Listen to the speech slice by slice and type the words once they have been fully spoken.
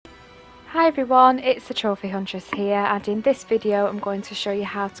Hi everyone, it's the Trophy Huntress here, and in this video I'm going to show you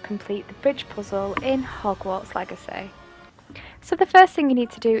how to complete the bridge puzzle in Hogwarts Legacy. So the first thing you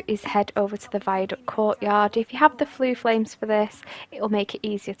need to do is head over to the Viaduct courtyard. If you have the flue flames for this, it will make it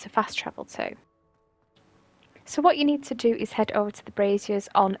easier to fast travel to. So what you need to do is head over to the braziers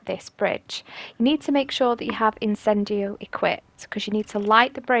on this bridge. You need to make sure that you have Incendio equipped, because you need to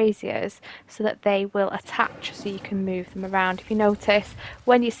light the braziers so that they will attach so you can move them around. If you notice,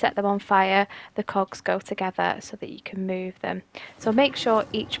 when you set them on fire, the cogs go together so that you can move them. So make sure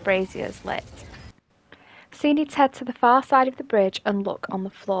each brazier is lit. So you need to head to the far side of the bridge and look on the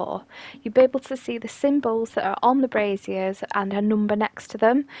floor. You'll be able to see the symbols that are on the braziers and a number next to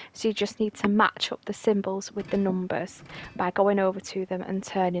them, so you just need to match up the symbols with the numbers by going over to them and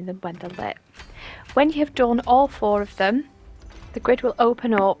turning them when they're lit. When you have done all 4 of them, the grid will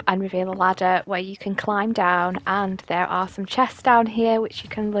open up and reveal a ladder where you can climb down, and there are some chests down here which you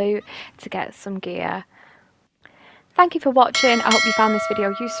can loot to get some gear. Thank you for watching. I hope you found this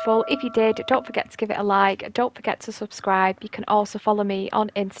video useful. If you did, don't forget to give it a like. Don't forget to subscribe. You can also follow me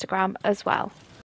on Instagram as well.